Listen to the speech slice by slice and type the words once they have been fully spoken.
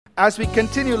as we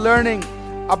continue learning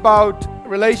about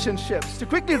relationships. To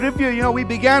quickly review, we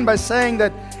began by saying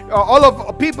that all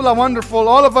of people are wonderful,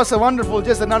 all of us are wonderful,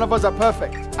 just that none of us are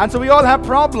perfect. And so we all have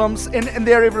problems in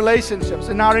their relationships,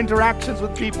 in our interactions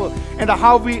with people, and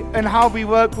how we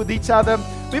work with each other.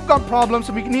 We've got problems,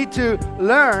 so we need to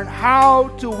learn how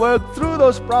to work through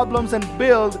those problems and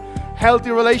build healthy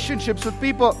relationships with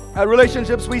people.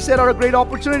 Relationships, we said, are a great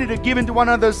opportunity to give into one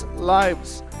another's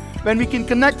lives. When we can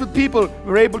connect with people,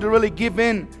 we're able to really give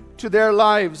in to their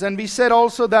lives. And we said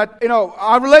also that,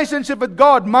 our relationship with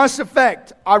God must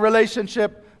affect our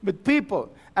relationship with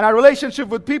people. And our relationship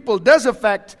with people does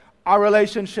affect our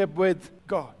relationship with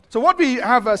God. So what we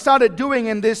have started doing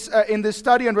in this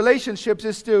study on relationships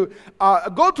is to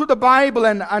go through the Bible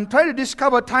and try to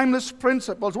discover timeless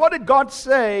principles. What did God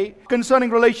say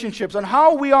concerning relationships and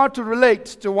how we are to relate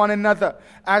to one another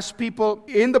as people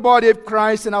in the body of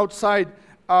Christ and outside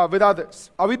with others.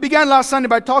 We began last Sunday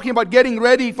by talking about getting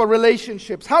ready for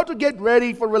relationships. How to get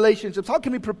ready for relationships. How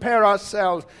can we prepare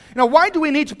ourselves? Why do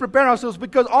we need to prepare ourselves?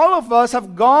 Because all of us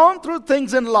have gone through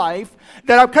things in life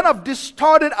that have kind of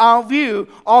distorted our view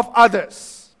of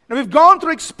others. We've gone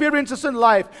through experiences in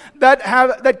life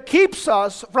that keeps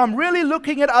us from really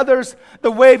looking at others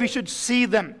the way we should see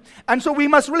them. And so we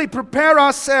must really prepare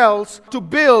ourselves to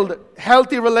build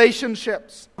healthy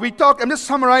relationships. I'm just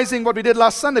summarizing what we did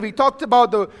last Sunday. We talked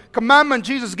about the commandment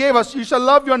Jesus gave us. You shall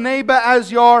love your neighbor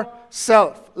as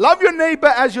yourself. Love your neighbor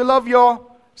as you love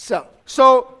yourself.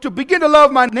 So to begin to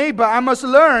love my neighbor, I must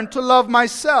learn to love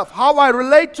myself. How I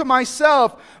relate to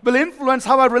myself will influence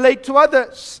how I relate to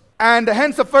others. And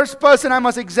hence the first person I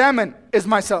must examine is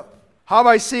myself. How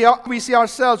we see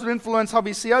ourselves will influence how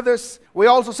we see others. We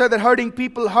also said that hurting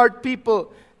people hurt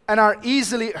people and are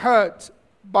easily hurt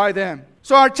by them.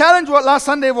 So our challenge last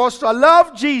Sunday was to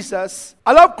love Jesus,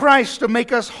 allow Christ to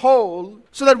make us whole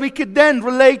so that we could then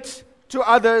relate to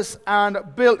others and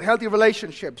build healthy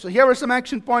relationships. So here are some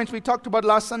action points we talked about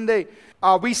last Sunday.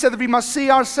 We said that we must see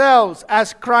ourselves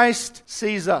as Christ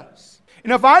sees us.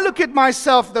 If I look at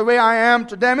myself the way I am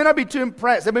today, I may not be too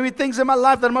impressed. There may be things in my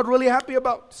life that I'm not really happy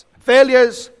about.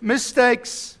 Failures,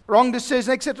 mistakes, wrong decisions,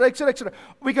 etc., etc., etc.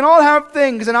 We can all have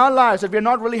things in our lives that we're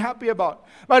not really happy about.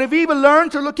 But if we will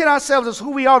learn to look at ourselves as who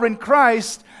we are in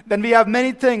Christ, then we have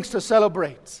many things to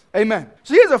celebrate. Amen.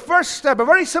 So here's the first step, a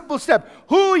very simple step.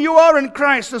 Who you are in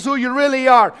Christ is who you really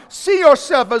are. See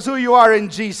yourself as who you are in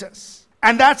Jesus.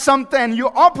 And that's something, you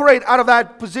operate out of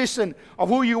that position of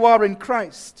who you are in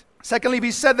Christ. Secondly, we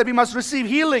said that we must receive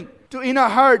healing to inner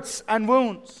hurts and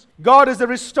wounds. God is the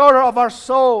restorer of our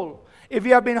soul. If we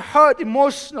have been hurt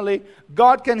emotionally,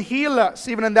 God can heal us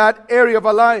even in that area of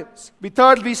our lives.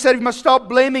 Thirdly, we said we must stop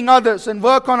blaming others and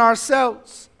work on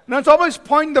ourselves. Now, it's always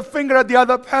pointing the finger at the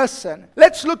other person.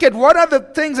 Let's look at what are the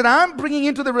things that I'm bringing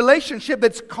into the relationship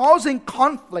that's causing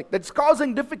conflict, that's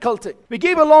causing difficulty. We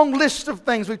gave a long list of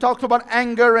things. We talked about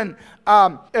anger and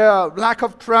lack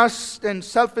of trust and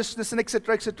selfishness and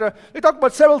etc., etc. We talked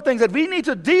about several things that we need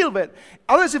to deal with.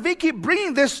 Otherwise, if we keep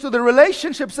bringing this to the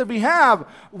relationships that we have,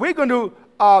 we're going to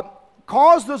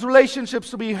cause those relationships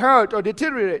to be hurt or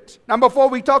deteriorate. Number 4,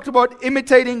 we talked about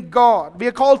imitating God. We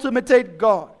are called to imitate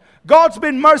God. God's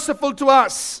been merciful to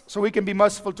us, so we can be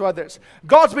merciful to others.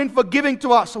 God's been forgiving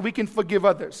to us, so we can forgive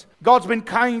others. God's been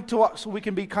kind to us, so we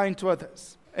can be kind to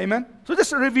others. Amen? So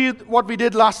just to review what we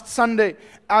did last Sunday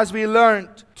as we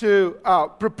learned to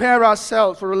prepare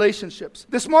ourselves for relationships.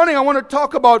 This morning I want to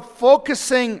talk about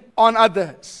focusing on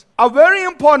others. A very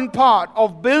important part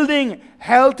of building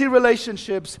healthy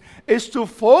relationships is to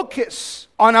focus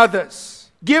on others.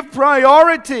 Give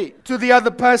priority to the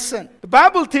other person. The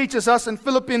Bible teaches us in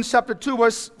Philippians chapter 2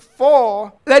 verse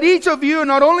 4, let each of you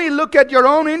not only look at your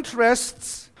own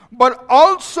interests, but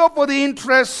also for the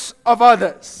interests of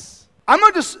others.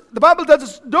 The Bible tells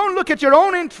us, don't look at your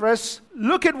own interests,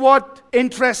 look at what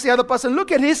interests the other person.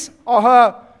 Look at his or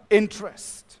her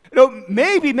interest.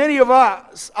 Maybe many of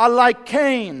us are like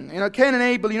Cain. Cain and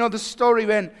Abel, the story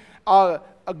when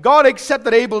God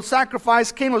accepted Abel's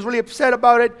sacrifice. Cain was really upset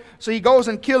about it, so he goes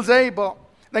and kills Abel.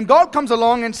 Then God comes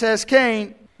along and says,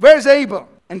 Cain, where's Abel?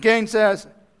 And Cain says,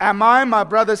 am I my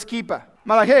brother's keeper? I'm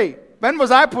like, hey, when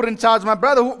was I put in charge of my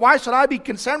brother? Why should I be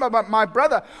concerned about my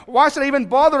brother? Why should I even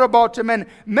bother about him? And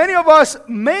many of us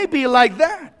may be like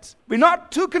that. We're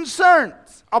not too concerned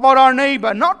about our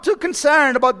neighbor, not too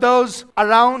concerned about those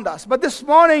around us. But this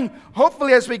morning,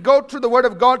 hopefully as we go through the Word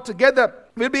of God together,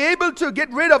 we'll be able to get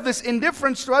rid of this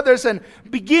indifference to others and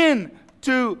begin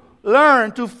to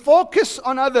learn to focus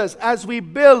on others as we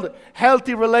build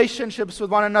healthy relationships with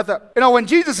one another. When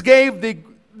Jesus gave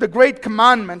the the great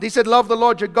commandment. He said, love the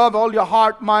Lord your God with all your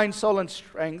heart, mind, soul, and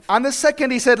strength. And the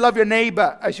second, he said, love your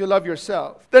neighbor as you love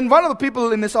yourself. Then one of the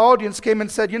people in this audience came and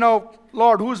said,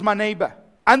 Lord, who's my neighbor?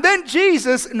 And then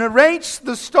Jesus narrates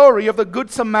the story of the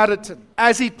Good Samaritan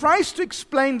as he tries to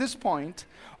explain this point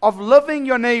of loving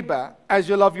your neighbor as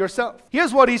you love yourself.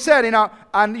 Here's what he said,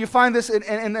 and you find this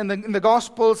in the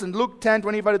Gospels, in Luke 10,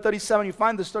 25 to 37, you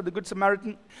find the story of the Good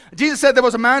Samaritan. Jesus said there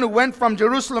was a man who went from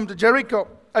Jerusalem to Jericho,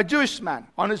 a Jewish man,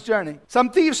 on his journey. Some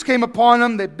thieves came upon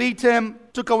him, they beat him,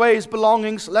 took away his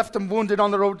belongings, left him wounded on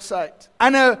the roadside.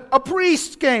 And a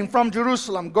priest came from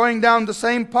Jerusalem, going down the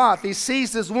same path. He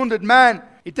sees this wounded man.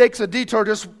 He takes a detour,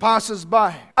 just passes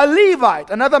by. A Levite,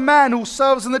 another man who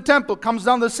serves in the temple, comes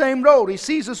down the same road. He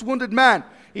sees this wounded man.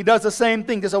 He does the same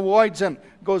thing, just avoids him,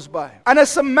 goes by. And a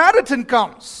Samaritan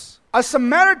comes. A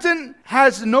Samaritan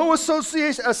has no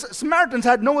association. Samaritans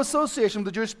had no association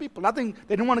with the Jewish people. Nothing.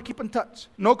 They didn't want to keep in touch.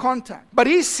 No contact. But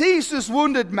he sees this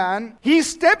wounded man. He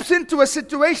steps into a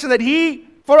situation that he,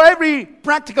 for every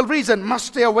practical reason, must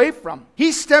stay away from.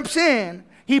 He steps in.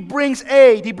 He brings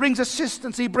aid. He brings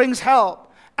assistance. He brings help.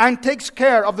 And takes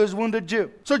care of this wounded Jew.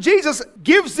 So Jesus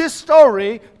gives this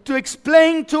story to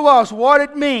explain to us what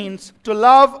it means to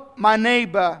love my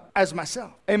neighbor as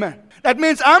myself. Amen. That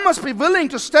means I must be willing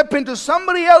to step into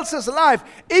somebody else's life,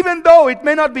 even though it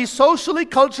may not be socially,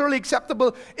 culturally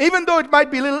acceptable, even though it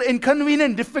might be a little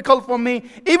inconvenient, difficult for me,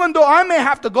 even though I may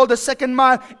have to go the second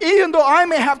mile, even though I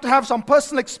may have to have some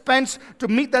personal expense to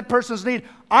meet that person's need.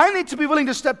 I need to be willing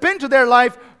to step into their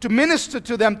life, to minister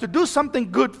to them, to do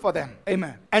something good for them.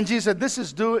 Amen. And Jesus said,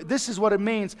 this is what it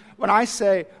means when I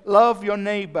say, love your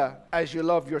neighbor as you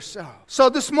love yourself. So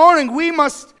this morning we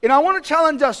must, I want to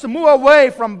challenge us to move away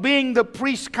from being the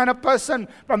priest kind of person,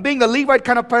 from being the Levite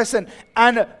kind of person,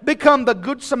 and become the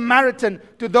Good Samaritan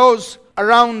to those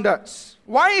around us.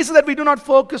 Why is it that we do not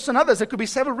focus on others? There could be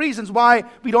several reasons why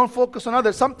we don't focus on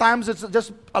others. Sometimes it's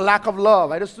just a lack of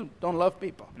love. I just don't love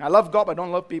people. I love God, but I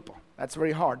don't love people. That's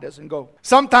very hard. Doesn't go.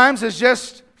 Sometimes it's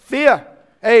just fear.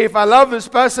 Hey, if I love this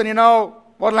person,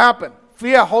 what'll happen?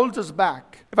 Fear holds us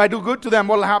back. If I do good to them,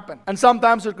 what'll happen? And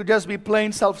sometimes it could just be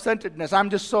plain self-centeredness. I'm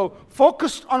just so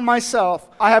focused on myself,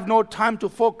 I have no time to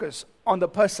focus on the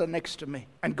person next to me.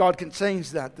 And God can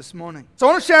change that this morning. So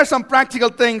I want to share some practical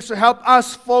things to help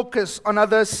us focus on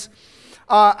others.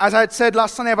 As I had said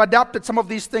last Sunday, I've adapted some of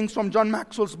these things from John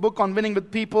Maxwell's book on winning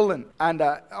with people. And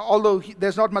although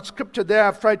there's not much scripture there,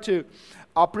 I've tried to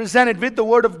present it with the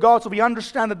Word of God so we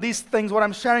understand that these things, what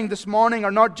I'm sharing this morning,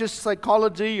 are not just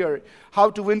psychology or how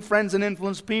to win friends and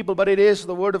influence people, but it is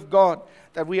the Word of God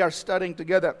that we are studying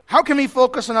together. How can we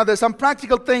focus on others? Some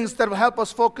practical things that will help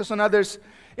us focus on others.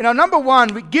 Number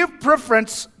one, we give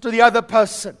preference to the other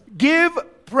person. Give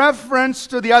preference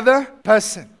to the other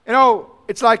person.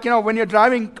 It's like, when you're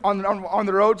driving on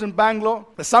the roads in Bangalore,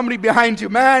 there's somebody behind you,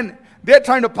 man, they're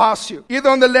trying to pass you. Either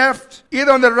on the left,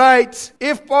 either on the right.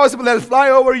 If possible, they'll fly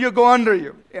over you, go under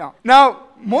you. Now,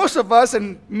 most of us,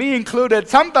 and me included,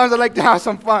 sometimes I like to have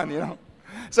some fun,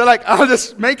 So I'll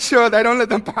just make sure that I don't let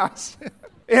them pass.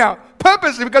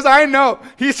 Purposely, because I know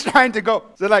he's trying to go.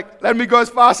 So let me go as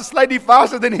fast, slightly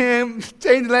faster than him,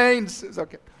 change lanes. It's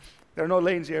okay. There are no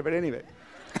lanes here, but anyway.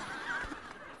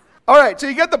 All right, so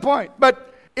you get the point.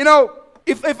 But,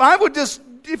 if I would just,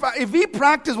 if we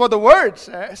practice what the Word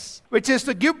says, which is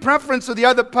to give preference to the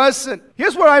other person,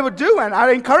 here's what I would do, and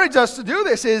I encourage us to do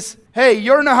this is, hey,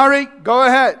 you're in a hurry, go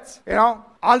ahead.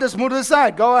 I'll just move to the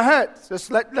side, go ahead. Just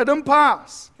let him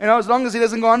pass. As long as he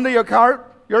doesn't go under your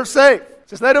car, you're safe.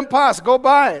 Just let him pass, go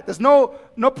by. There's no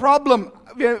problem.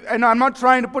 And I'm not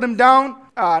trying to put him down,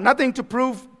 nothing to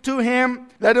prove to him.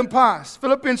 Let him pass.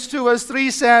 Philippians 2 verse 3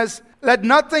 says, let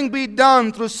nothing be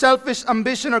done through selfish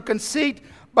ambition or conceit,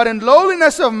 but in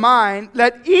lowliness of mind,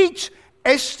 let each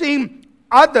esteem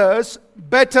others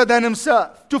better than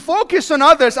himself. To focus on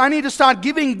others, I need to start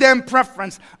giving them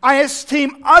preference. I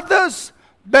esteem others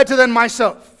better than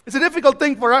myself. It's a difficult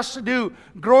thing for us to do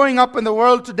growing up in the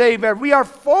world today where we are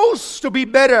forced to be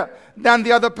better than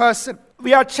the other person.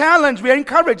 We are challenged, we are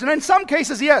encouraged. And in some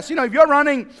cases, yes, if you're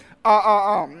running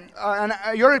and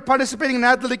you're participating in an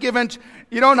athletic event,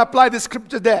 you don't apply the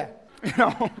scripture there.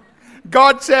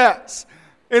 God says,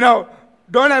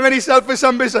 don't have any selfish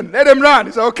ambition. Let him run.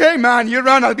 It's okay, man. You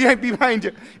run. I'll be behind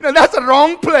you. That's the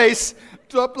wrong place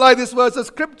to apply this verse of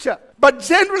scripture. But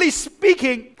generally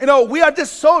speaking, we are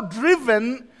just so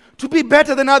driven to be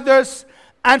better than others.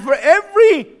 And for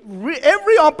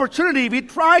every opportunity, we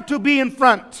try to be in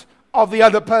front of the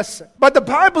other person. But the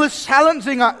Bible is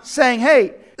challenging us, saying,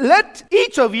 hey, let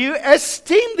each of you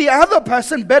esteem the other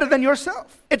person better than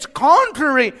yourself. It's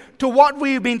contrary to what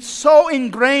we've been so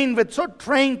ingrained with, so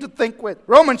trained to think with.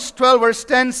 Romans 12 verse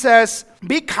 10 says,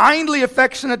 be kindly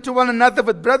affectionate to one another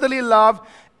with brotherly love,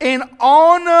 in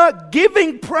honor,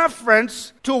 giving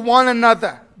preference to one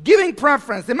another. Giving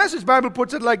preference. The Message Bible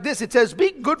puts it like this. It says,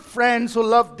 be good friends who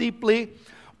love deeply.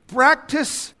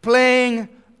 Practice playing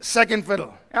second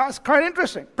fiddle. Yeah, it's quite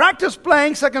interesting. Practice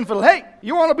playing second fiddle. Hey,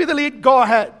 you want to be the lead? Go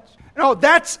ahead.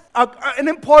 That's an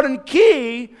important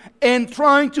key in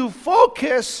trying to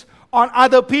focus on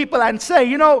other people and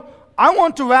say, I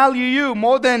want to value you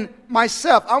more than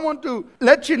myself. I want to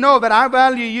let you know that I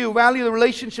value you, value the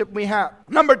relationship we have.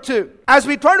 Number 2, as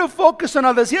we try to focus on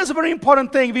others, here's a very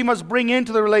important thing we must bring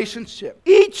into the relationship.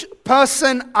 Each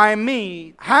person I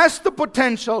meet has the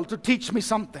potential to teach me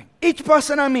something. Each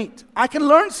person I meet, I can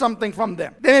learn something from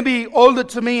them. They may be older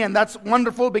to me, and that's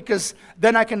wonderful because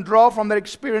then I can draw from their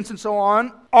experience and so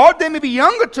on. Or they may be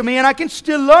younger to me, and I can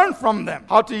still learn from them.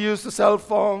 How to use the cell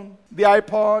phone, the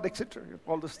iPod, etc.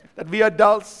 All this that we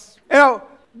adults,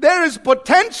 there is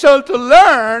potential to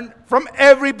learn from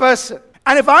every person.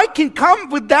 And if I can come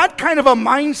with that kind of a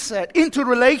mindset into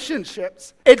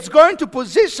relationships, it's going to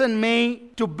position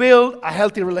me to build a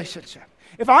healthy relationship.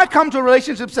 If I come to a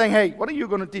relationship saying, hey, what are you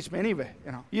going to teach me anyway?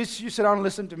 You sit down and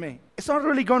listen to me. It's not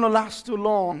really going to last too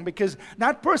long because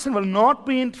that person will not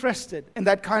be interested in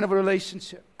that kind of a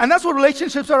relationship. And that's what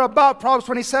relationships are about. Proverbs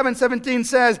 27:17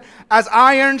 says, as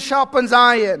iron sharpens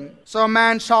iron, so a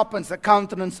man sharpens the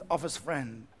countenance of his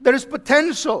friend. There is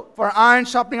potential for iron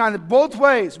sharpening iron. Both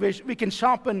ways we can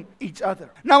sharpen each other.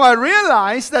 Now I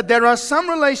realize that there are some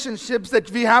relationships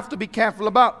that we have to be careful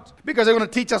about because they're going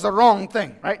to teach us a wrong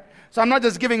thing, right? So I'm not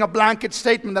just giving a blanket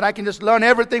statement that I can just learn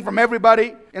everything from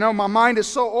everybody. My mind is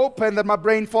so open that my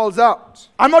brain falls out.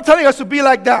 I'm not telling us to be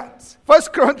like that. 1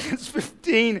 Corinthians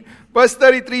 15 verse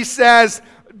 33 says,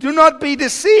 do not be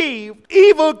deceived.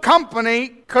 Evil company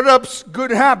corrupts good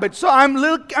habits. So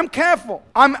I'm careful.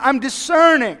 I'm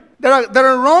discerning. There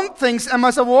are wrong things I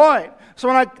must avoid. So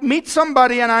when I meet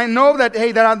somebody and I know that,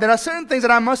 hey, there are certain things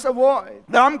that I must avoid,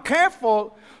 that I'm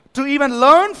careful to even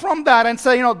learn from that and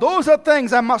say, those are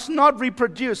things I must not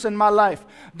reproduce in my life.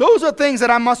 Those are things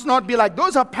that I must not be like.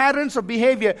 Those are patterns of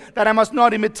behavior that I must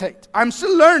not imitate. I'm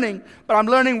still learning, but I'm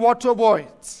learning what to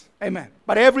avoid. Amen.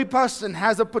 But every person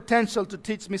has the potential to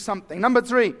teach me something. Number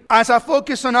 3, as I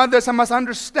focus on others, I must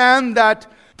understand that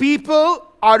people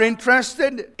are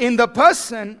interested in the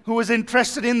person who is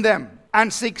interested in them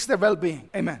and seeks their well-being.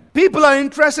 Amen. People are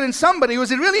interested in somebody who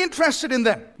is really interested in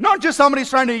them. Not just somebody who's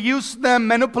trying to use them,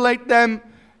 manipulate them,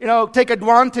 take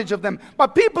advantage of them.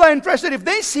 But people are interested. If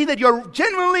they see that you're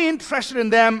genuinely interested in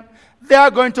them, they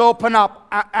are going to open up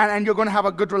and you're going to have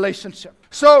a good relationship.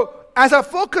 So, as I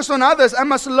focus on others, I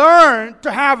must learn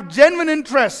to have genuine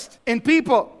interest in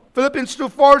people. Philippians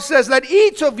 2:4 says, let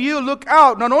each of you look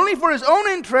out, not only for his own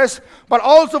interest, but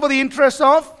also for the interest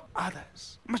of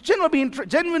others. I must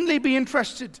genuinely be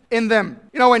interested in them.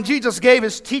 When Jesus gave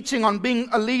his teaching on being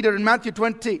a leader in Matthew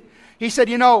 20, he said,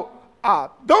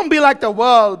 don't be like the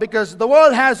world, because the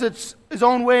world has its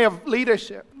own way of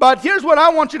leadership. But here's what I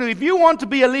want you to do. If you want to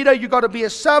be a leader, you got to be a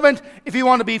servant. If you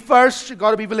want to be first, you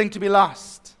got to be willing to be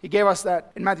last. He gave us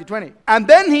that in Matthew 20. And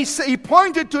then he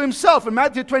pointed to himself in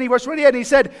Matthew 20 verse 28, and he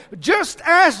said, just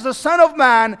as the Son of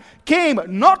Man came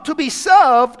not to be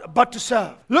served, but to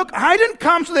serve. Look, I didn't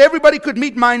come so that everybody could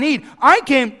meet my need. I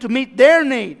came to meet their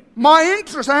need. My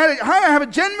interest, I have a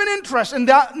genuine interest in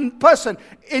that person,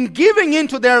 in giving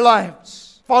into their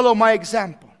lives. Follow my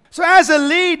example. So as a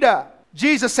leader,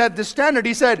 Jesus set the standard.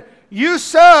 He said, you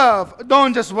serve,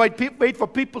 don't just wait for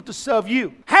people to serve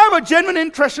you. Have a genuine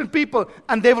interest in people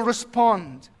and they will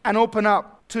respond and open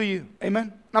up to you.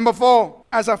 Amen. Number 4,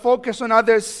 as I focus on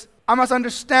others, I must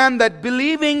understand that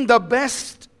believing the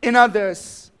best in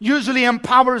others usually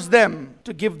empowers them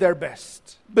to give their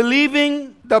best.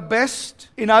 Believing the best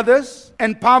in others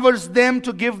empowers them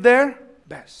to give their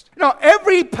best.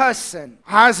 Every person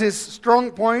has his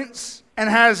strong points and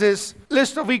has his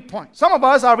list of weak points. Some of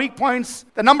us, our weak points,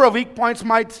 the number of weak points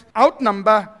might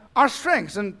outnumber our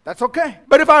strengths, and that's okay.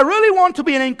 But if I really want to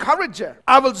be an encourager,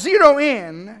 I will zero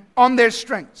in on their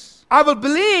strengths. I will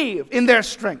believe in their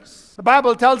strengths. The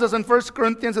Bible tells us in 1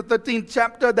 Corinthians, the 13th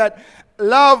chapter, that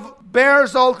love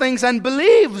bears all things and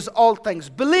believes all things.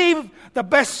 Believe the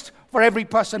best for every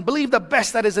person. Believe the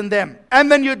best that is in them. And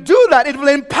when you do that, it will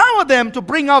empower them to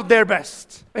bring out their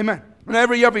best. Amen. And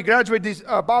every year we graduate these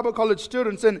Bible college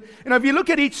students. And if you look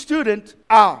at each student,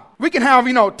 we can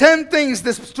have 10 things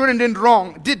this student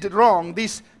did wrong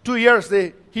these 2 years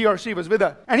he or she was with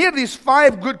us. And here are these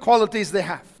 5 good qualities they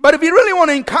have. But if we really want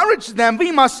to encourage them,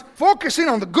 we must focus in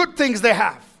on the good things they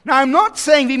have. Now, I'm not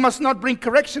saying we must not bring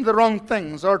correction to the wrong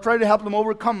things or try to help them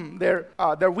overcome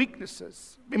their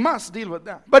weaknesses. We must deal with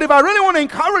that. But if I really want to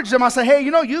encourage them, I say, hey,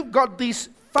 you've got these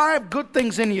 5 good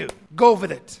things in you. Go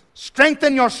with it.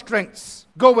 Strengthen your strengths.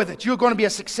 Go with it. You're going to be a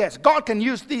success. God can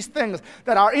use these things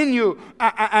that are in you,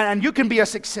 and you can be a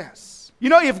success.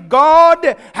 If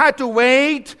God had to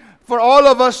wait for all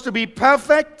of us to be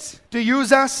perfect to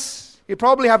use us, He'd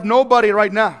probably have nobody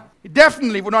right now. He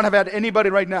definitely would not have had anybody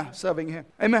right now serving Him.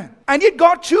 Amen. And yet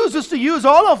God chooses to use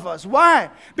all of us. Why?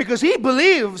 Because He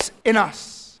believes in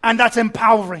us. And that's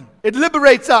empowering. It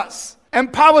liberates us,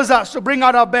 empowers us to bring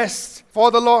out our best for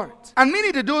the Lord. And we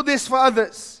need to do this for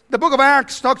others. The book of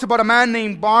Acts talks about a man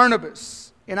named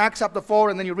Barnabas. In Acts chapter 4,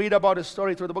 and then you read about his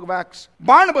story through the book of Acts.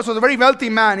 Barnabas was a very wealthy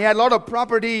man. He had a lot of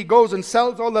property. He goes and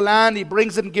sells all the land. He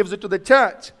brings it and gives it to the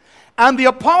church. And the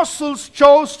apostles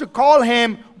chose to call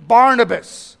him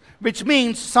Barnabas, which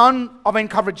means son of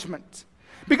encouragement,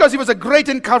 because he was a great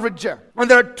encourager.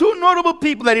 And there are 2 notable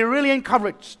people that he really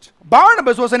encouraged.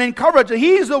 Barnabas was an encourager.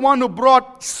 He is the one who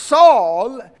brought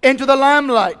Saul into the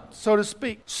limelight, so to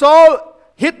speak. Saul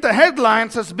hit the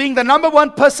headlines as being the number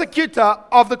 1 persecutor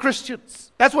of the Christians.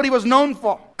 That's what he was known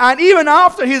for. And even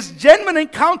after his genuine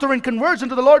encounter and conversion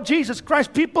to the Lord Jesus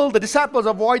Christ, the disciples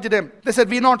avoided him. They said,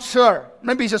 we're not sure.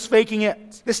 Maybe he's just faking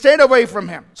it. They stayed away from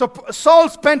him. So Saul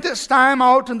spent his time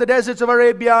out in the deserts of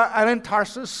Arabia and in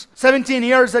Tarsus. 17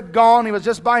 years had gone. He was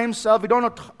just by himself. We don't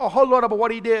know a whole lot about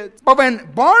what he did. But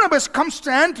when Barnabas comes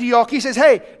to Antioch, he says,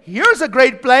 hey, here's a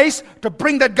great place to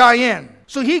bring that guy in.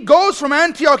 So he goes from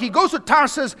Antioch, he goes to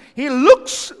Tarsus, he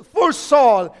looks for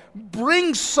Saul,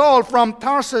 brings Saul from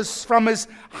Tarsus, from his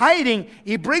hiding,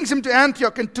 he brings him to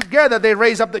Antioch, and together they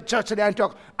raise up the church at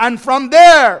Antioch. And from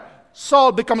there,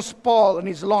 Saul becomes Paul, and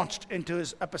he's launched into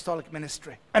his apostolic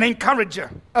ministry. An encourager,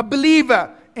 a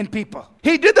believer in people.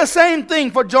 He did the same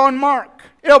thing for John Mark.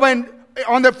 When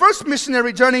on their first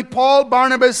missionary journey, Paul and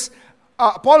Barnabas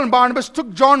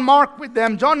took John Mark with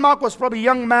them. John Mark was probably a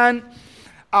young man.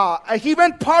 He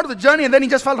went part of the journey and then he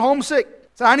just felt homesick.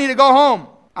 So I need to go home.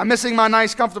 I'm missing my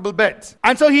nice, comfortable bed.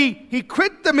 And so he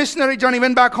quit the missionary journey,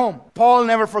 went back home. Paul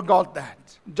never forgot that.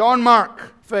 John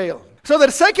Mark failed. So the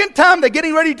second time they're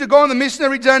getting ready to go on the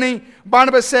missionary journey,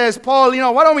 Barnabas says, Paul,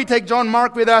 why don't we take John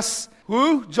Mark with us?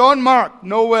 Who? John Mark.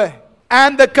 No way.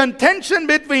 And the contention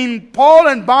between Paul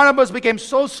and Barnabas became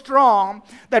so strong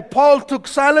that Paul took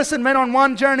Silas and went on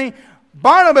one journey.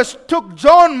 Barnabas took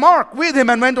John Mark with him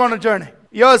and went on a journey.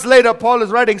 Years later, Paul is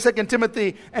writing 2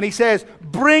 Timothy, and he says,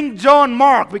 bring John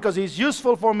Mark because he's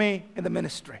useful for me in the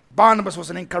ministry. Barnabas was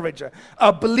an encourager,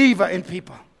 a believer in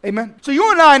people. Amen. So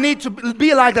you and I need to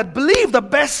be like that. Believe the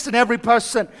best in every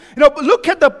person. Look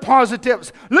at the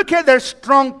positives. Look at their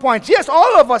strong points. Yes,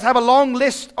 all of us have a long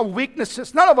list of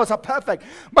weaknesses. None of us are perfect.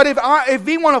 But if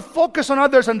we want to focus on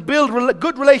others and build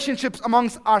good relationships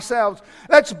amongst ourselves,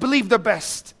 let's believe the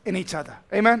best in each other.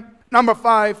 Amen. Number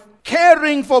 5.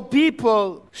 Caring for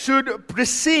people should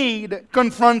precede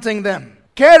confronting them.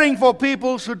 Caring for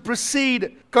people should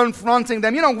precede confronting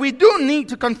them. We do need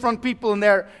to confront people in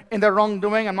their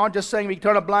wrongdoing. I'm not just saying we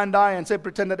turn a blind eye and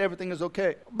pretend that everything is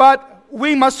okay. But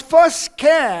we must first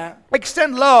care,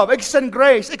 extend love, extend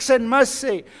grace, extend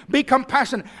mercy, be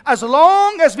compassionate as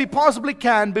long as we possibly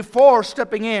can before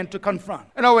stepping in to confront.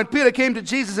 When Peter came to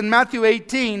Jesus in Matthew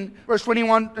 18, verse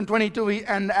 21 and 22,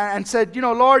 and said,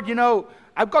 Lord,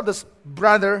 I've got this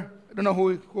brother. I don't know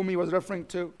whom he was referring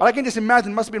to. But I can just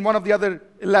imagine, must have been one of the other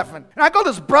 11. And I got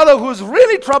this brother who's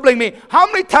really troubling me.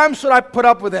 How many times should I put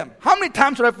up with him? How many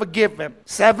times should I forgive him?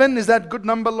 7? Is that a good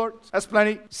number, Lord? That's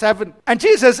plenty. 7. And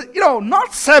Jesus says,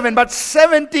 not 7, but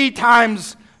 70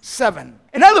 times 7.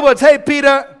 In other words, hey,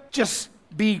 Peter, just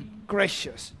be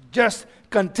gracious. Just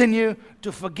continue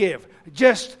to forgive.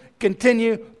 Just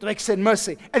continue to extend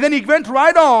mercy. And then he went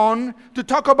right on to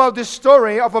talk about this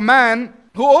story of a man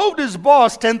who owed his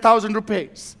boss 10,000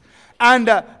 rupees. And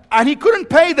he couldn't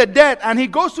pay the debt. And he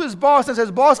goes to his boss and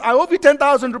says, boss, I owe you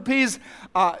 10,000 rupees.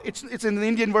 It's in the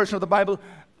Indian version of the Bible.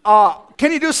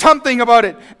 Can you do something about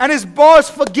it? And his boss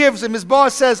forgives him. His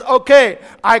boss says, okay,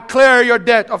 I clear your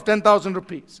debt of 10,000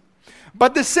 rupees.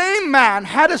 But the same man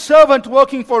had a servant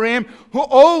working for him who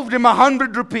owed him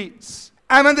 100 rupees.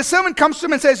 And when the servant comes to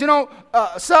him and says, sir,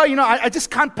 I just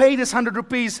can't pay this 100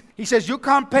 rupees. He says, you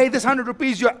can't pay this 100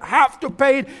 rupees. You have to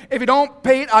pay it. If you don't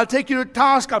pay it, I'll take you to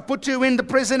task. I'll put you in the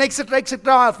prison, etc.,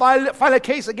 etc. I'll file a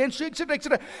case against you, etc.,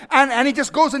 etc. And he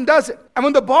just goes and does it. And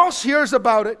when the boss hears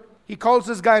about it, he calls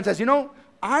this guy and says,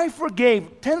 I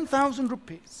forgave 10,000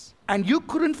 rupees. And you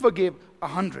couldn't forgive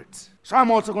 100. So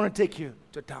I'm also going to take you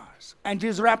to task. And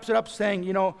Jesus wraps it up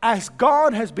saying, as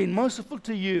God has been merciful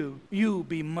to you, you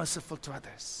be merciful to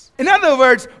others. In other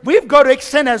words, we've got to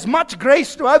extend as much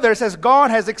grace to others as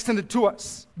God has extended to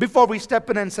us before we step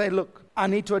in and say, look, I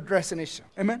need to address an issue.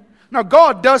 Amen? Now,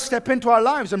 God does step into our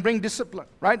lives and bring discipline,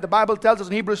 right? The Bible tells us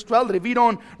in Hebrews 12 that if we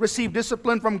don't receive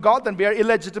discipline from God, then we are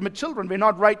illegitimate children. We're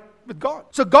not right with God.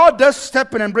 So God does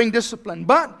step in and bring discipline,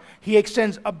 but He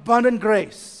extends abundant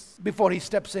grace before He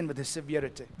steps in with His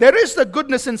severity. There is the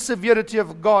goodness and severity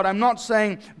of God. I'm not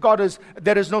saying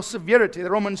there is no severity. The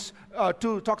Romans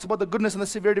 2 talks about the goodness and the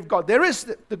severity of God. There is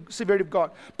the severity of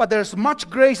God. But there's much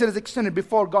grace that is extended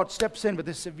before God steps in with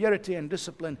His severity and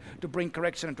discipline to bring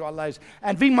correction into our lives.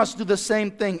 And we must do the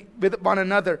same thing with one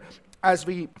another as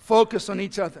we focus on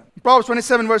each other. Proverbs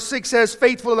 27 verse 6 says,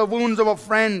 faithful are the wounds of a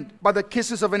friend, but the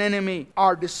kisses of an enemy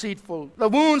are deceitful. The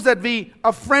wounds that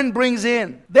a friend brings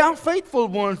in, they are faithful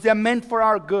wounds. They are meant for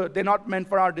our good. They're not meant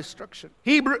for our destruction.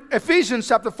 Ephesians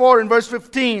chapter 4 and verse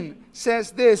 15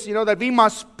 says this, that we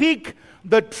must speak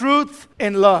the truth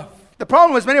in love. The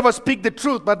problem is many of us speak the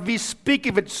truth, but we speak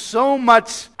it with so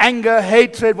much anger,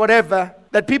 hatred, whatever,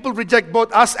 that people reject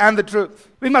both us and the truth.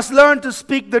 We must learn to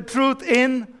speak the truth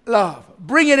in love.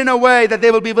 Bring it in a way that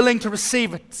they will be willing to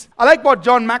receive it. I like what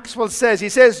John Maxwell says. He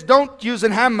says, don't use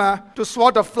a hammer to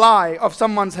swat a fly off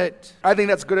someone's head. I think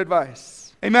that's good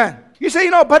advice. Amen. You say,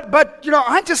 but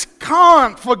I just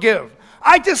can't forgive.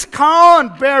 I just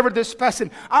can't bear with this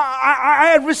person.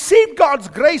 I received God's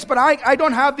grace, but I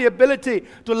don't have the ability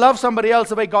to love somebody else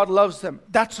the way God loves them.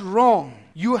 That's wrong.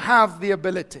 You have the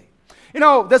ability.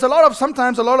 There's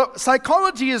sometimes a lot of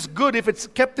psychology is good if it's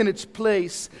kept in its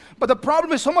place. But the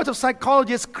problem is so much of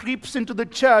psychology creeps into the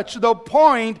church to the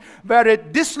point where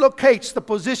it dislocates the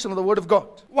position of the Word of God.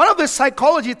 One of the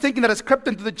psychology thinking that has crept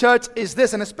into the church is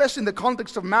this, and especially in the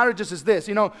context of marriages is this.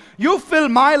 You fill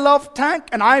my love tank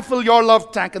and I fill your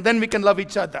love tank, and then we can love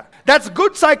each other. That's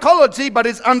good psychology, but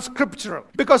it's unscriptural.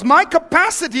 Because my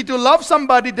capacity to love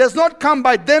somebody does not come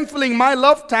by them filling my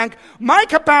love tank. My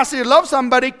capacity to love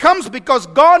somebody comes because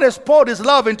God has poured His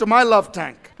love into my love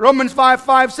tank. Romans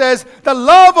 5:5 says, the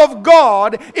love of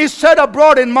God is shed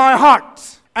abroad in my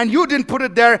heart. And you didn't put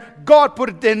it there. God put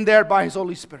it in there by His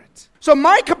Holy Spirit. So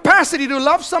my capacity to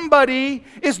love somebody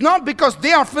is not because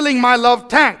they are filling my love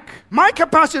tank. My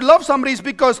capacity to love somebody is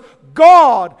because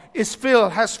God has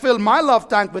filled my love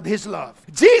tank with His love.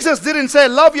 Jesus didn't say,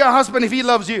 love your husband if he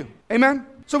loves you. Amen?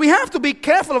 So we have to be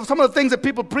careful of some of the things that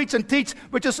people preach and teach,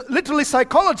 which is literally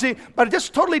psychology, but it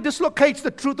just totally dislocates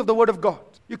the truth of the Word of God.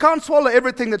 You can't swallow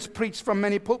everything that's preached from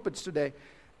many pulpits today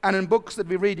and in books that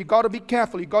we read. You've got to be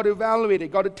careful. You've got to evaluate it.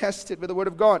 You've got to test it with the Word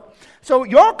of God. So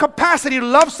your capacity to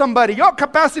love somebody, your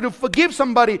capacity to forgive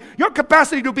somebody, your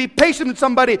capacity to be patient with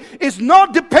somebody is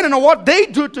not dependent on what they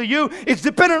do to you. It's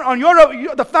dependent on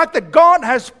the fact that God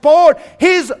has poured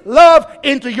His love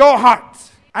into your heart.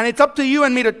 And it's up to you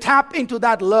and me to tap into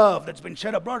that love that's been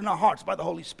shed abroad in our hearts by the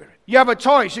Holy Spirit. You have a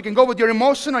choice. You can go with your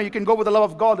emotion or you can go with the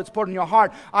love of God that's poured in your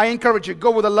heart. I encourage you,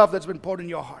 go with the love that's been poured in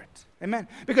your heart. Amen.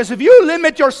 Because if you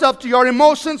limit yourself to your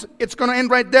emotions, it's going to end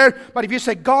right there. But if you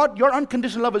say, God, your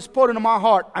unconditional love is poured into my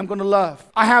heart, I'm going to love.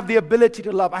 I have the ability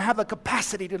to love. I have the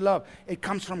capacity to love. It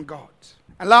comes from God.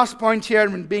 And last point here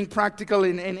in being practical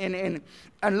and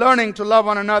learning to love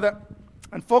one another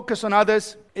and focus on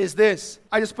others is this.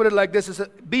 I just put it like this.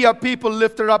 Be a people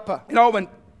lifter upper. When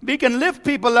we can lift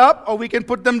people up or we can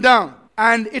put them down.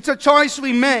 And it's a choice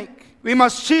we make. We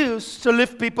must choose to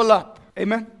lift people up.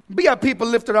 Amen. Be a people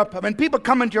lifter upper. When people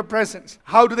come into your presence,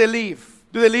 how do they leave?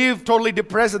 Do they leave totally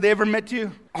depressed that they ever met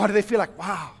you? Or do they feel like,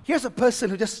 wow, here's a person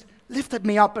who just lifted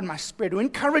me up in my spirit, who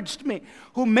encouraged me,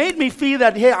 who made me feel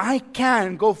that, hey, I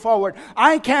can go forward.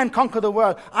 I can conquer the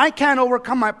world. I can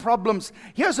overcome my problems.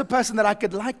 Here's a person that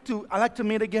I like to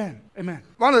meet again. Amen.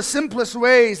 One of the simplest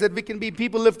ways that we can be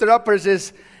people lifted uppers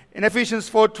is in Ephesians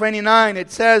 4:29.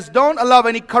 It says, don't allow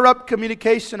any corrupt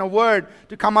communication or word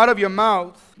to come out of your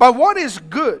mouth, but what is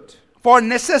good for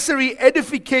necessary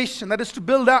edification, that is to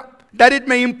build up, that it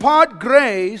may impart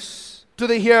grace to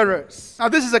the hearers. Now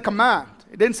this is a command.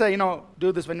 It didn't say,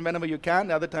 do this whenever you can.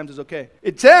 The other times it's okay.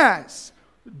 It says,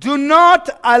 do not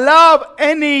allow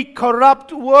any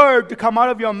corrupt word to come out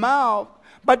of your mouth,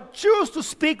 but choose to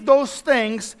speak those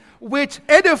things which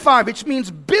edify, which means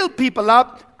build people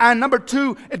up And number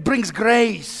 2, it brings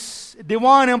grace,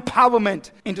 divine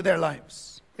empowerment into their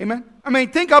lives. Amen? I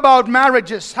mean, think about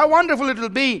marriages. How wonderful it will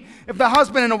be if the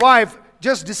husband and the wife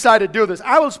just decide to do this.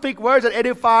 I will speak words that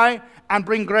edify and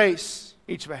bring grace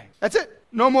each way. That's it.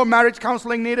 No more marriage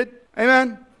counseling needed.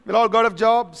 Amen? We'll all go out of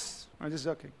jobs. I'm just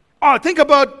joking. Oh, think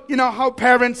about,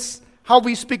 how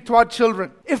we speak to our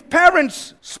children. If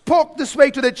parents spoke this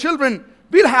way to their children,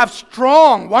 we'll have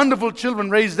strong, wonderful children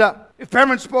raised up. If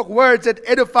parents spoke words that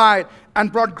edified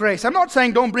and brought grace. I'm not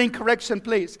saying don't bring correction,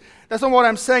 please. That's not what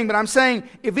I'm saying. But I'm saying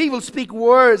if we will speak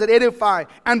words that edify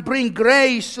and bring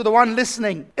grace to the one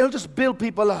listening, it'll just build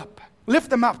people up. Lift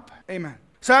them up. Amen.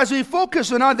 So as we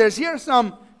focus on others, here are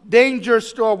some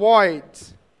dangers to avoid.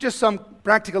 Just some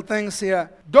practical things here.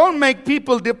 Don't make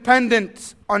people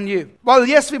dependent on you. Well,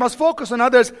 yes, we must focus on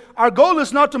others. Our goal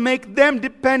is not to make them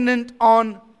dependent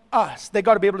on us. They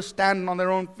got to be able to stand on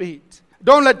their own feet.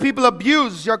 Don't let people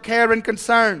abuse your care and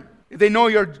concern. If they know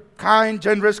you're kind,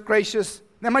 generous, gracious,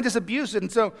 they might just abuse it.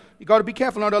 And so you got to be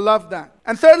careful not to love that.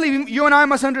 And thirdly, you and I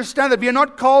must understand that we are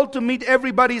not called to meet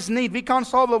everybody's need. We can't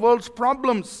solve the world's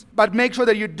problems. But make sure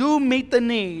that you do meet the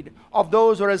need of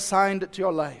those who are assigned to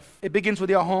your life. It begins with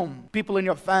your home, people in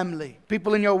your family,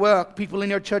 people in your work, people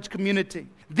in your church community.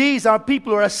 These are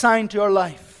people who are assigned to your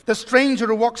life. The stranger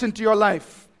who walks into your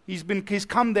life, he's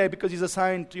come there because he's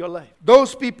assigned to your life.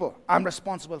 Those people I'm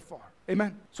responsible for.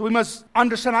 Amen. So we must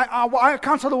understand, I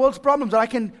can't solve the world's problems, but I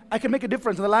can make a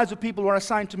difference in the lives of people who are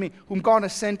assigned to me, whom God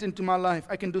has sent into my life.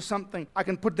 I can do something. I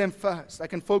can put them first. I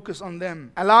can focus on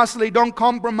them. And lastly, don't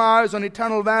compromise on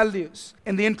eternal values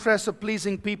in the interest of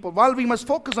pleasing people. While we must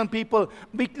focus on people,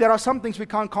 there are some things we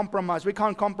can't compromise. We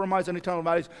can't compromise on eternal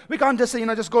values. We can't just say,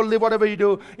 just go live whatever you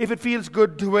do. If it feels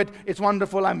good, do it. It's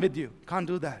wonderful. I'm with you. Can't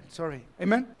do that. Sorry.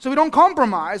 Amen. So we don't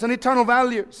compromise on eternal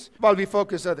values while we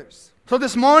focus others. So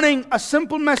this morning, a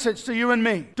simple message to you and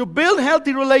me. To build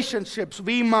healthy relationships,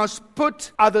 we must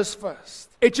put others first.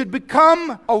 It should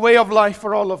become a way of life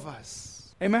for all of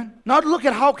us. Amen? Not look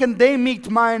at how can they meet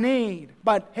my need,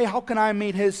 but hey, how can I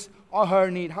meet his or her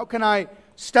need? How can I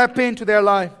step into their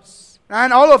lives?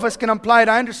 And all of us can apply it.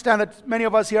 I understand that many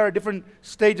of us here are at different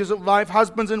stages of life,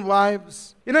 husbands and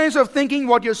wives. Instead of thinking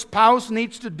what your spouse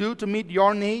needs to do to meet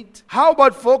your need, how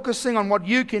about focusing on what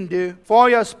you can do for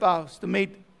your spouse to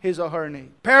meet his or her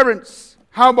need? Parents,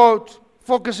 how about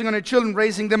focusing on your children,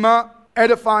 raising them up,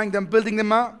 edifying them, building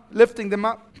them up, lifting them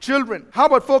up? Children, how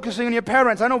about focusing on your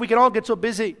parents? I know we can all get so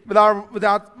busy with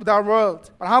our world,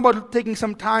 but how about taking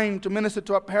some time to minister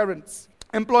to our parents?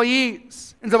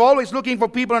 Employees, instead of always looking for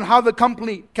people and how the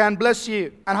company can bless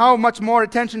you and how much more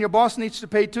attention your boss needs to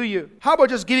pay to you, how about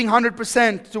just giving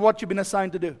 100% to what you've been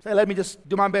assigned to do? Say, let me just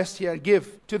do my best here and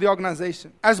give to the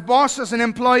organization. As bosses and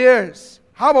employers,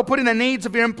 how about putting the needs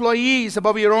of your employees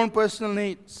above your own personal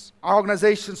needs? Our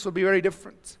organizations will be very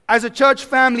different. As a church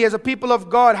family, as a people of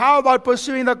God, how about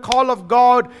pursuing the call of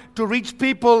God to reach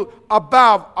people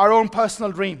above our own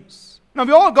personal dreams? Now,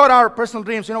 we all got our personal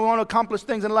dreams. We want to accomplish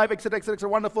things in life, etc., etc., etc.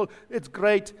 Wonderful. It's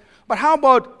great. But how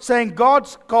about saying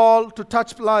God's call to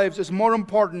touch lives is more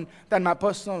important than my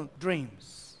personal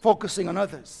dreams? Focusing on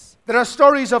others. There are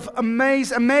stories of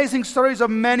amazing stories of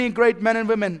many great men and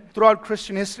women throughout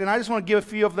Christian history. And I just want to give a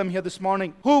few of them here this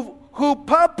morning who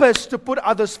purposed to put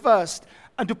others first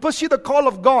and to pursue the call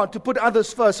of God to put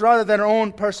others first rather than their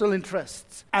own personal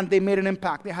interests. And they made an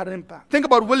impact. They had an impact. Think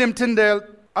about William Tyndale,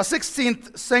 a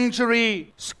 16th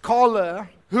century scholar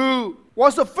who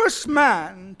was the first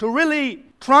man to really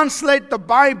translate the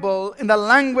Bible in the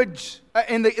language,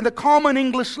 in the common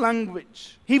English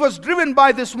language. He was driven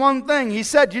by this one thing. He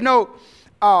said,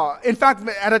 in fact,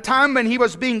 at a time when he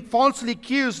was being falsely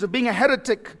accused of being a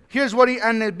heretic,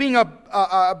 being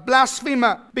a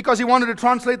blasphemer because he wanted to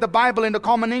translate the Bible into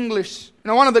common English.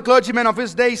 One of the clergymen of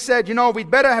his day said,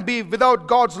 we'd better be without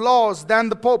God's laws than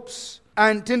the Pope's.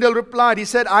 And Tyndale replied, he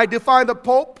said, I defy the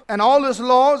Pope and all his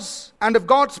laws, and if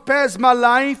God spares my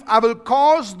life, I will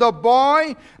cause the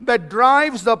boy that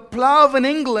drives the plough in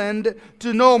England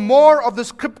to know more of the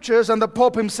Scriptures than the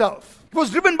Pope himself. He was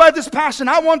driven by this passion.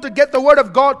 I want to get the Word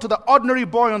of God to the ordinary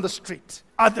boy on the street.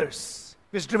 Others.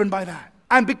 He was driven by that.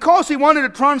 And because he wanted to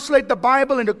translate the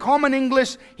Bible into common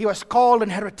English, he was called a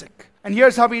heretic. And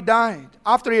here's how he died.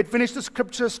 After he had finished the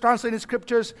Scriptures, translating the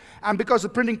Scriptures, and because the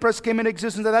printing press came into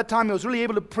existence at that time, he was really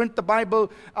able to print the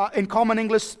Bible in common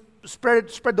English, spread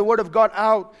the Word of God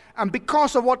out. And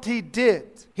because of what he did,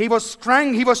 he was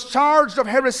charged of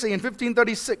heresy in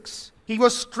 1536. He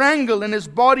was strangled and his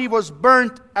body was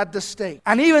burnt at the stake.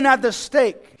 And even at the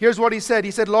stake, here's what he said.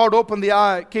 He said, Lord, open the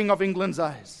eye, King of England's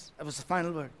eyes. That was the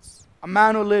final words. A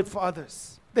man who lived for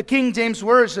others. The King James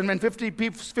Version, when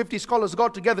 50 scholars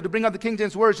got together to bring out the King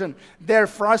James Version, their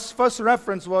first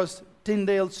reference was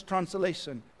Tyndale's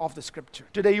translation of the Scripture.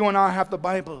 Today you and I have the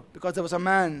Bible because there was a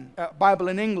man, Bible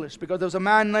in English, because there was a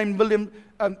man named William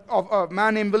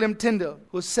Tyndale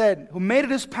who made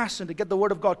it his passion to get the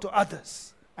Word of God to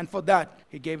others. And for that,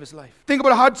 he gave his life. Think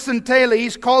about Hudson Taylor.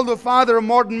 He's called the father of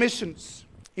modern missions.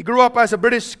 He grew up as a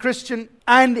British Christian,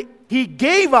 and he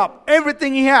gave up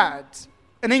everything he had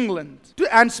in England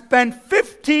and spent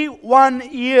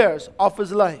 51 years of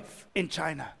his life in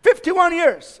China. 51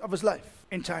 years of his life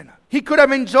in China. He could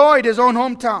have enjoyed his own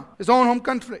hometown, his own home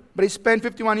country, but he spent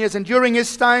 51 years. And during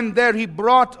his time there, he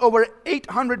brought over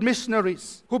 800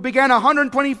 missionaries who began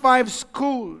 125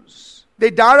 schools.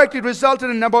 They directly resulted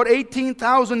in about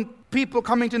 18,000 people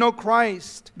coming to know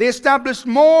Christ. They established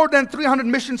more than 300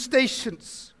 mission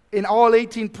stations in all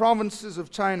 18 provinces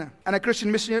of China. And a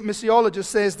Christian missiologist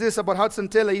says this about Hudson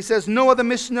Taylor. He says, no other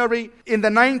missionary in the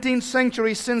 19th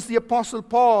century since the Apostle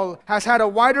Paul has had a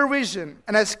wider vision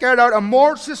and has carried out a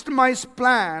more systemized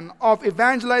plan of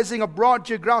evangelizing a broad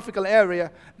geographical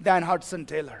area than Hudson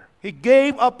Taylor. He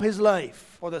gave up his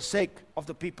life for the sake of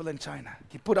the people in China.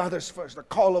 He put others first. The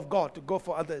call of God to go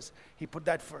for others, he put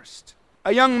that first.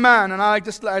 A young man, and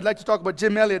I'd like to talk about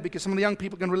Jim Elliot because some of the young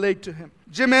people can relate to him.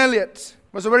 Jim Elliot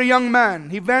was a very young man.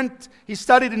 He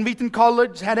studied in Wheaton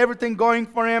College, had everything going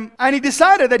for him, and he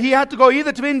decided that he had to go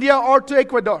either to India or to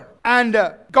Ecuador. And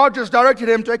God just directed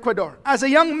him to Ecuador. As a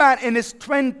young man in his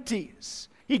 20s,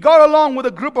 he got along with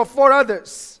a group of 4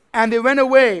 others, and they went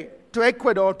away to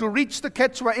Ecuador to reach the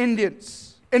Quechua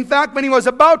Indians. In fact, when he was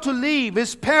about to leave,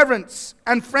 his parents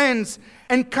and friends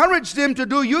encouraged him to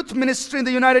do youth ministry in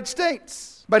the United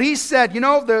States. But he said,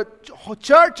 the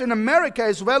church in America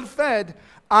is well fed.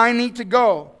 I need to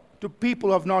go to people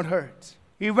who have not heard.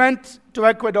 He went to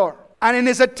Ecuador. And in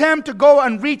his attempt to go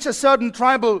and reach a certain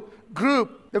tribal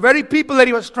group, the very people that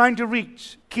he was trying to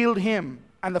reach killed him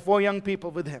and the 4 young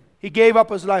people with him. He gave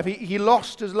up his life. He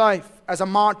lost his life as a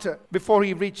martyr before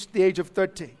he reached the age of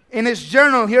 30. In his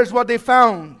journal, here's what they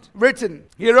found written.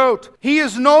 He wrote, "He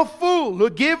is no fool who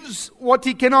gives what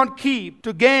he cannot keep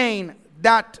to gain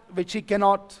that which he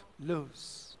cannot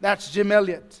lose." That's Jim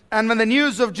Elliot. And when the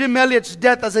news of Jim Elliot's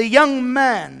death as a young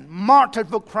man, martyred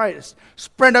for Christ,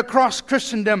 spread across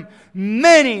Christendom,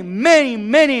 many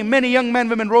young men and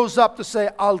women rose up to say,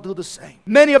 I'll do the same.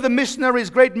 Many of the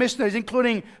missionaries, great missionaries,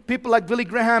 including people like Billy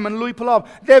Graham and Louis Palau,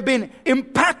 they've been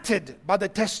impacted by the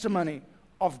testimony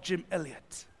of Jim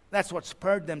Elliot. That's what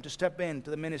spurred them to step into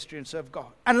the ministry and serve God.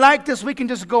 And like this, we can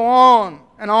just go on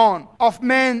and on of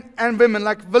men and women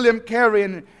like William Carey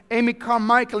and Amy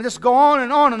Carmichael. Just go on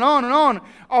and on and on and on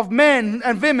of men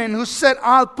and women who said,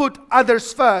 I'll put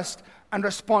others first and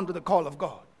respond to the call of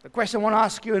God. The question I want to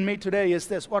ask you and me today is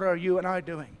this: what are you and I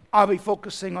doing? Are we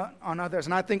focusing on others?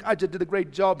 And I think Ajit did a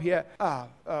great job here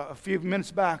a few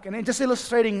minutes back. And just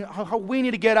illustrating how we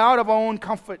need to get out of our own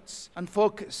comforts and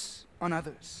focus on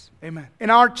others. Amen. In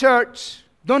our church,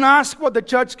 don't ask what the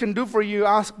church can do for you.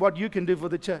 Ask what you can do for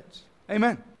the church.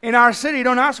 Amen. In our city,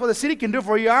 don't ask what the city can do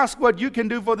for you. Ask what you can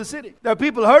do for the city. There are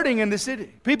people hurting in the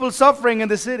city. People suffering in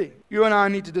the city. You and I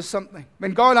need to do something.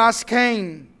 When God asked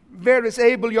Cain, where is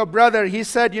Abel, your brother? He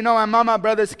said, I'm my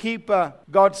brother's keeper.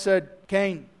 God said,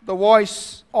 Cain, the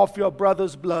voice of your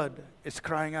brother's blood is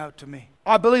crying out to me.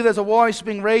 I believe there's a voice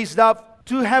being raised up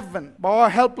to heaven by our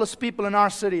helpless people in our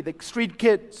city, the street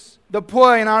kids, the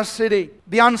poor in our city,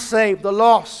 the unsaved, the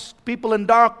lost, people in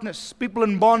darkness, people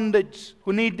in bondage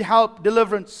who need help,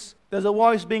 deliverance. There's a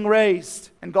voice being raised,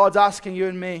 and God's asking you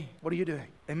and me, what are you doing?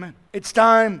 Amen. It's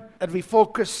time that we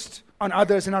focused on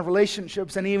others in our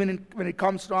relationships, and even when it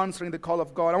comes to answering the call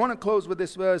of God. I want to close with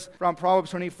this verse from Proverbs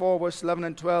 24, verse 11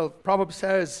 and 12. Proverbs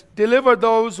says, deliver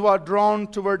those who are drawn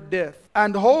toward death,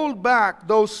 and hold back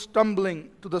those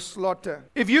stumbling to the slaughter.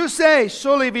 If you say,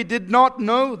 surely we did not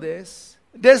know this,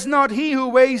 does not he who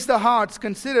weighs the hearts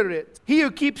consider it? He who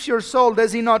keeps your soul,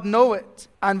 does he not know it?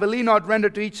 And will he not render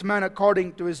to each man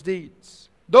according to his deeds?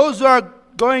 Those who are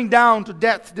going down to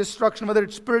death, destruction, whether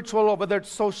it's spiritual or whether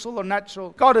it's social or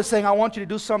natural, God is saying, I want you to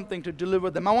do something to deliver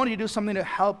them. I want you to do something to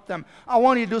help them. I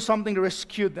want you to do something to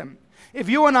rescue them. If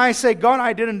you and I say, God,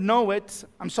 I didn't know it,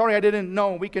 I'm sorry I didn't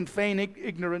know, we can feign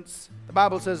ignorance. The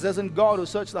Bible says, doesn't God who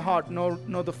searches the heart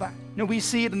know the fact? We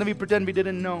see it and then we pretend we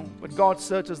didn't know. But God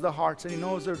searches the hearts and He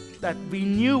knows that we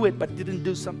knew it but didn't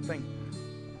do something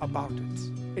about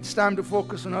it. It's time to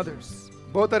focus on others,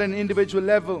 both at an individual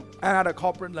level and at a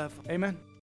corporate level. Amen.